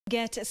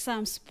Get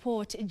some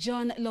sport.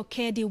 John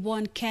Lokedi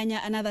won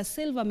Kenya another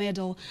silver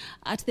medal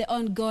at the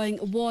ongoing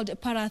World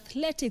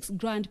Para-athletics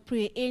Grand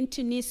Prix in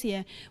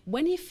Tunisia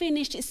when he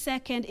finished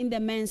second in the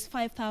men's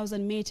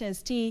 5,000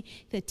 meters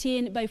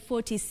T13 by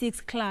 46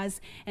 class.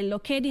 And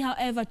Lokedi,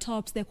 however,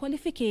 tops the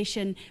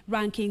qualification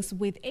rankings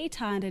with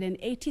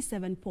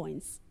 887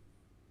 points.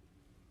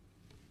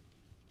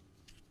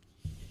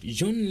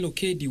 John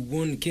Lokedi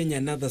won Kenya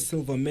another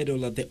silver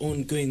medal at the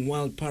ongoing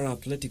World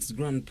Para-athletics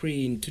Grand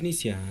Prix in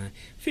Tunisia,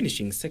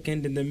 finishing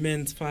second in the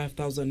men's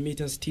 5,000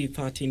 meters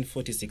T13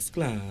 46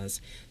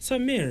 class.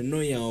 Samir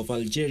Noya of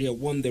Algeria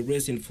won the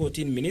race in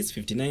 14 minutes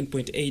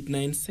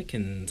 59.89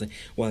 seconds,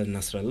 while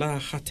Nasrallah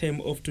Hatem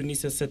of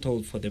Tunisia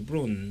settled for the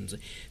bronze.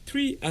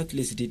 3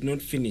 athletes did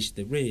not finish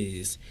the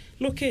race.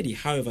 Lokedi,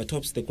 however,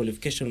 tops the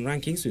qualification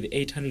rankings with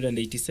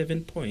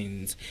 887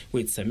 points,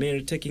 with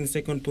Samir taking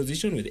second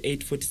position with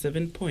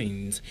 847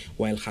 points,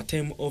 while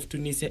Hatem of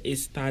Tunisia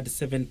is third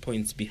 7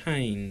 points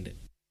behind.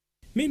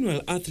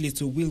 Meanwhile, athletes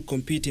who will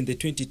compete in the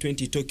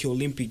 2020 Tokyo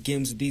Olympic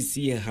Games this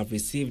year have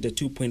received a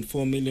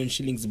 2.4 million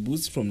shillings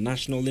boost from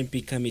National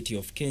Olympic Committee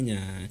of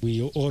Kenya.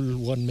 We all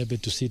want maybe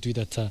to see to it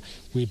that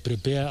we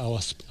prepare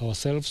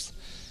ourselves,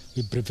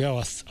 we prepare our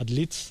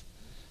athletes,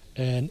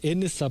 and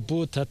any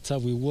support that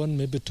we want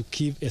maybe to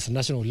give as a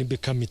National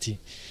Olympic Committee,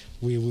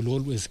 we will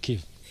always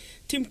give.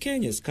 Team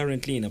Kenya is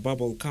currently in a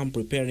bubble camp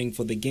preparing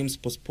for the games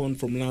postponed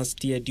from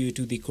last year due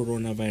to the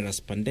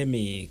coronavirus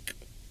pandemic.